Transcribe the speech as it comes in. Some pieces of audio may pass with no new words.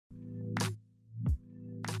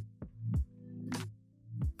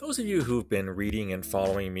Those of you who've been reading and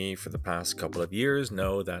following me for the past couple of years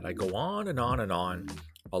know that I go on and on and on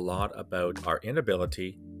a lot about our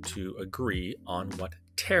inability to agree on what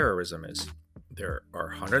terrorism is. There are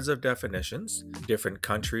hundreds of definitions. Different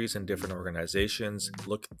countries and different organizations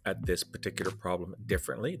look at this particular problem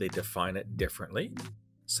differently. They define it differently.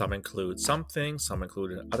 Some include some things, some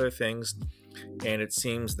include other things, and it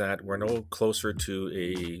seems that we're no closer to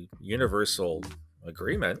a universal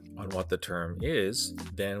agreement on what the term is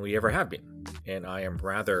than we ever have been. And I am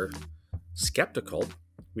rather skeptical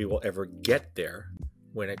we will ever get there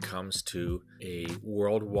when it comes to a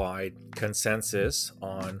worldwide consensus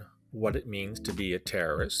on what it means to be a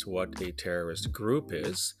terrorist, what a terrorist group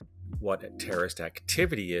is, what a terrorist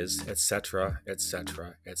activity is, etc.,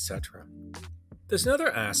 etc., etc. There's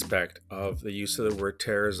another aspect of the use of the word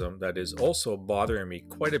terrorism that is also bothering me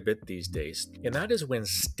quite a bit these days, and that is when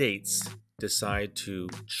states decide to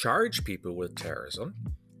charge people with terrorism,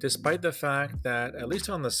 despite the fact that, at least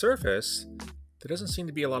on the surface, there doesn't seem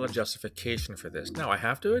to be a lot of justification for this. Now, I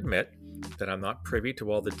have to admit that I'm not privy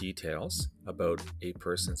to all the details about a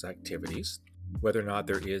person's activities, whether or not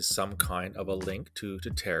there is some kind of a link to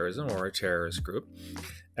terrorism or a terrorist group.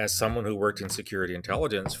 As someone who worked in security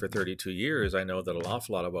intelligence for 32 years, I know that an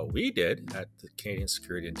awful lot of what we did at the Canadian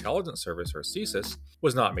Security Intelligence Service, or CSIS,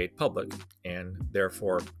 was not made public, and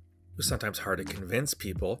therefore it was sometimes hard to convince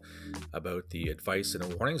people about the advice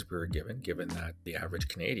and warnings we were given that the average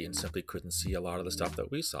Canadian simply couldn't see a lot of the stuff that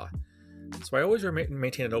we saw. So I always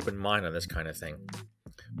maintain an open mind on this kind of thing.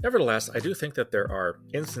 Nevertheless, I do think that there are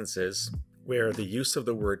instances where the use of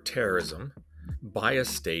the word terrorism by a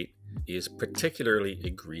state is particularly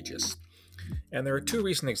egregious. And there are two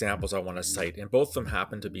recent examples I want to cite, and both of them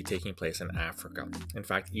happen to be taking place in Africa, in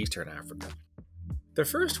fact, Eastern Africa. The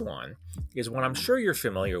first one is one I'm sure you're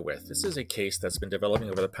familiar with. This is a case that's been developing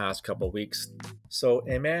over the past couple of weeks. So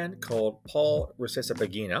a man called Paul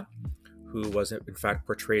Rusesabagina, who was in fact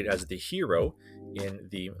portrayed as the hero in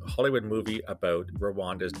the Hollywood movie about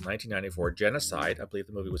Rwanda's 1994 genocide, I believe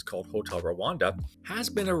the movie was called Hotel Rwanda, has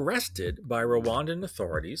been arrested by Rwandan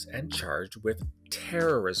authorities and charged with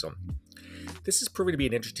terrorism. This is proving to be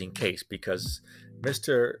an interesting case because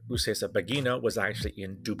Mr. Rusesabagina was actually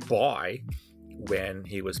in Dubai when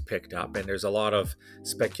he was picked up, and there's a lot of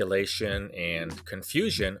speculation and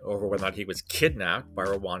confusion over whether or not he was kidnapped by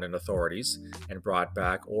Rwandan authorities and brought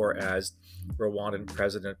back, or as Rwandan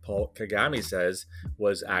President Paul Kagame says,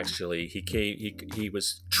 was actually he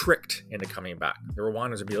was tricked into coming back. The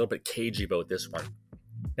Rwandans would be a little bit cagey about this one.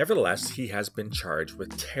 Nevertheless, he has been charged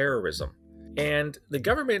with terrorism, and the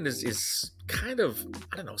government is kind of,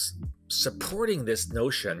 supporting this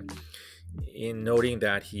notion in noting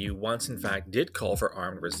that he once in fact did call for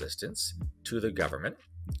armed resistance to the government,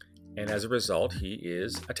 and as a result he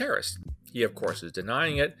is a terrorist. He of course is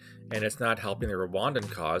denying it, and it's not helping the Rwandan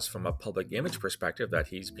cause from a public image perspective that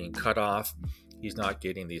he's being cut off, he's not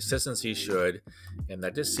getting the assistance he should, and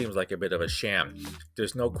that just seems like a bit of a sham.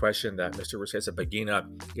 There's no question that Mr.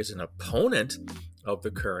 Rusesabagina is an opponent of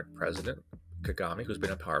the current president, Kagame, who's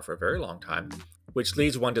been in power for a very long time, which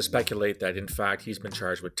leads one to speculate that, in fact, he's been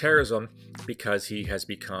charged with terrorism because he has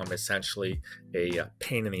become essentially a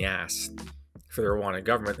pain in the ass for the Rwandan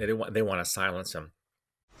government. They want to silence him.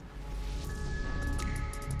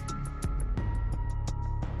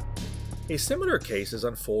 A similar case is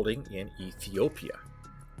unfolding in Ethiopia,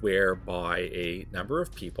 whereby a number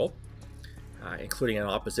of people, including an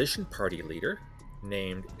opposition party leader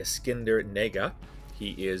named Eskinder Nega,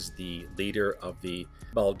 he is the leader of the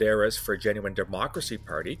Borealis for Genuine Democracy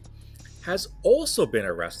Party, has also been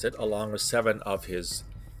arrested along with 7 of his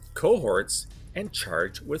cohorts and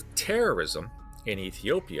charged with terrorism in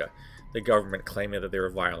Ethiopia. The government claiming that there were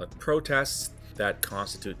violent protests that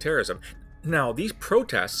constitute terrorism. Now, these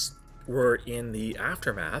protests were in the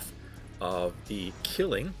aftermath of the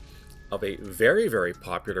killing of a very, very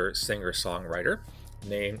popular singer-songwriter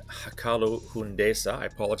named Hakalu Hundessa. I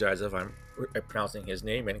apologize if I'm pronouncing his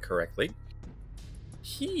name incorrectly.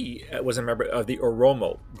 He was a member of the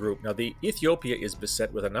Oromo group. Now, Ethiopia is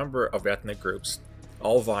beset with a number of ethnic groups,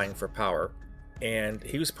 all vying for power, and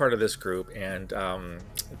he was part of this group, and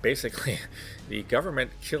basically the government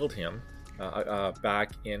killed him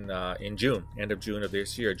back in June, end of June of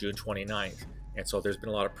this year, June 29th. And so there's been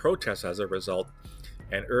a lot of protests as a result,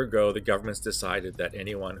 and ergo the government's decided that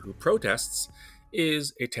anyone who protests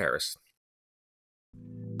is a terrorist.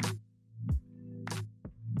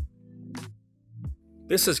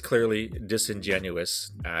 This is clearly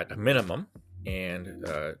disingenuous at a minimum and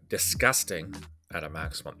disgusting at a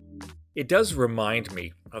maximum. It does remind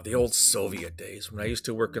me of the old Soviet days when I used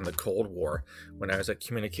to work in the Cold War, when I was at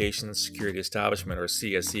Communications Security Establishment, or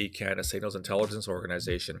CSE, Canada Signals Intelligence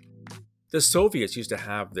Organization. The Soviets used to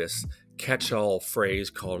have this catch-all phrase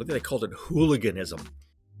called it hooliganism.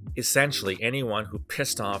 Essentially, anyone who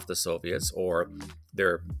pissed off the Soviets or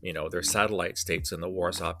their satellite states in the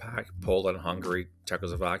Warsaw Pact, Poland, Hungary,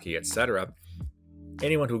 Czechoslovakia, etc.,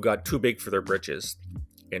 anyone who got too big for their britches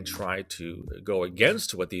and tried to go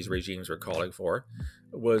against what these regimes were calling for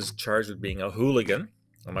was charged with being a hooligan.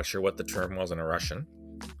 I'm not sure what the term was in Russian.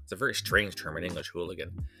 It's a very strange term in English,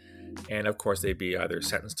 hooligan. And of course, they'd be either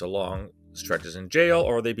sentenced to long stretches in jail,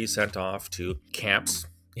 or they'd be sent off to camps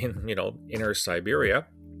in, inner Siberia.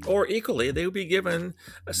 Or equally, they would be given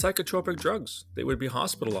psychotropic drugs. They would be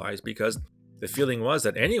hospitalized because the feeling was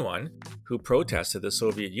that anyone who protested the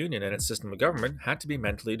Soviet Union and its system of government had to be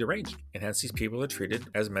mentally deranged, and hence these people are treated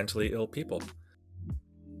as mentally ill people.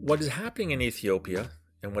 What is happening in Ethiopia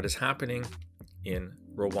and what is happening in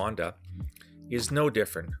Rwanda is no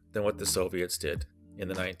different than what the Soviets did in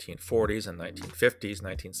the 1940s and 1950s,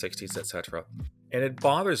 1960s, etc. And it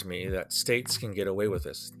bothers me that states can get away with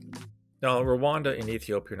this. Now, Rwanda and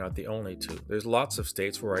Ethiopia are not the only two. There's lots of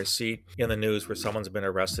states where I see in the news where someone's been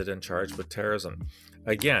arrested and charged with terrorism.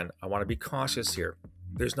 Again, I want to be cautious here.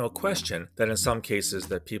 There's no question that in some cases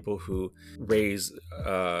that people who raise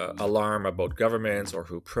alarm about governments or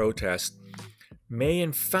who protest may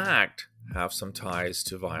in fact have some ties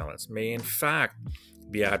to violence, may in fact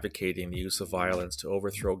be advocating the use of violence to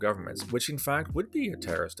overthrow governments, which in fact would be a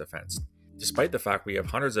terrorist offense. Despite the fact we have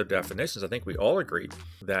hundreds of definitions, I think we all agree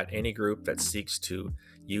that any group that seeks to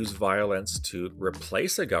use violence to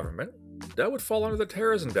replace a government, that would fall under the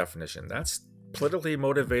terrorism definition. That's politically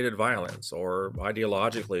motivated violence, or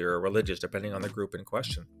ideologically or religious, depending on the group in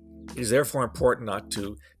question. It is therefore important not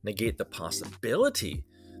to negate the possibility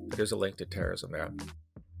that there's a link to terrorism there.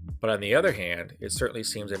 But on the other hand, it certainly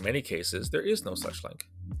seems in many cases there is no such link.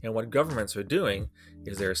 And what governments are doing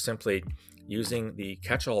is they're simply using the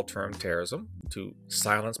catch-all term terrorism to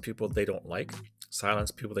silence people they don't like,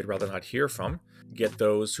 silence people they'd rather not hear from, get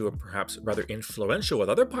those who are perhaps rather influential with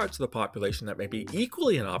other parts of the population that may be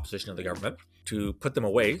equally in opposition to the government, to put them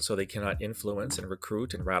away so they cannot influence and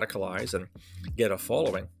recruit and radicalize and get a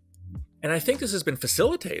following. And I think this has been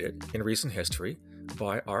facilitated in recent history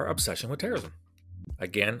by our obsession with terrorism.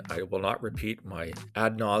 Again, I will not repeat my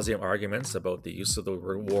ad nauseum arguments about the use of the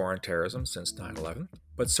word war on terrorism since 9/11,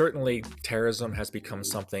 but certainly terrorism has become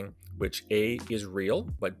something which A, is real,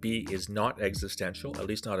 but B, is not existential, at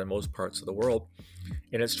least not in most parts of the world.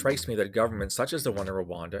 And it strikes me that governments such as the one in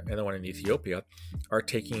Rwanda and the one in Ethiopia are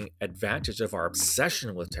taking advantage of our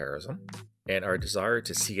obsession with terrorism and our desire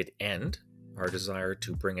to see it end, our desire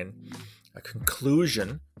to bring in a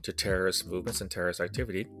conclusion to terrorist movements and terrorist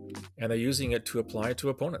activity, and they're using it to apply to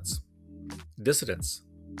opponents, dissidents,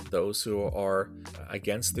 those who are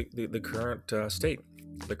against the current state,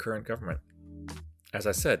 the current government. As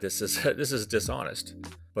I said, this is dishonest,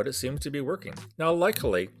 but it seems to be working. Now,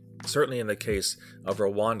 luckily, certainly in the case of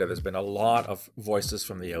Rwanda, there's been a lot of voices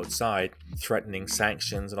from the outside threatening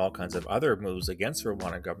sanctions and all kinds of other moves against the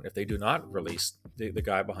Rwandan government if they do not release the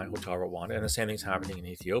guy behind Hotel Rwanda, and the same thing's happening in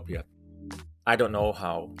Ethiopia. I don't know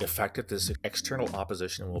how effective this external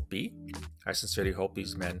opposition will be. I sincerely hope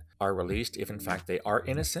these men are released if in fact they are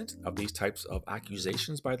innocent of these types of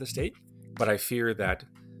accusations by the state. But I fear that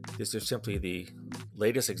these are simply the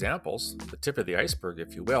latest examples, the tip of the iceberg,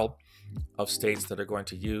 if you will, of states that are going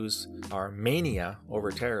to use our mania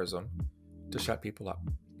over terrorism to shut people up.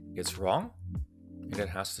 It's wrong, and it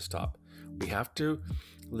has to stop. We have to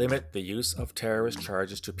limit the use of terrorist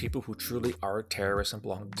charges to people who truly are terrorists and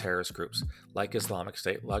belong to terrorist groups, like Islamic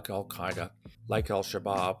State, like Al-Qaeda, like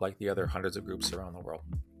Al-Shabaab, like the other hundreds of groups around the world.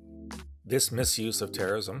 This misuse of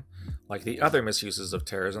terrorism, like the other misuses of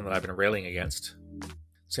terrorism that I've been railing against,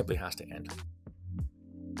 simply has to end.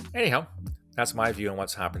 Anyhow, that's my view on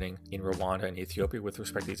what's happening in Rwanda and Ethiopia with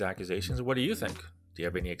respect to these accusations. What do you think? Do you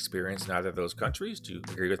have any experience in either of those countries? Do you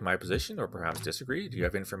agree with my position or perhaps disagree? Do you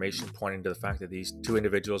have information pointing to the fact that these two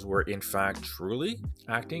individuals were in fact truly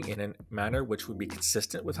acting in a manner which would be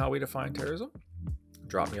consistent with how we define terrorism?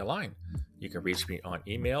 Drop me a line. You can reach me on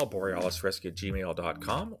email,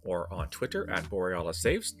 borealisrisk@gmail.com, or on Twitter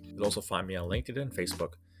 @BorealisSaves. You'll also find me on LinkedIn and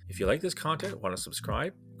Facebook. If you like this content, want to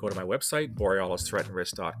subscribe, go to my website,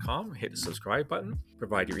 borealisthreatandrisk.com, hit the subscribe button,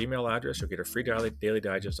 provide your email address, you'll get a free daily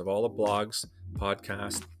digest of all the blogs,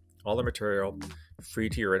 podcasts, all the material, free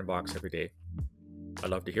to your inbox every day. I'd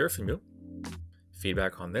love to hear from you.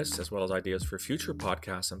 Feedback on this, as well as ideas for future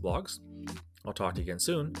podcasts and blogs. I'll talk to you again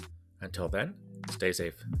soon. Until then, stay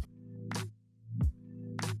safe.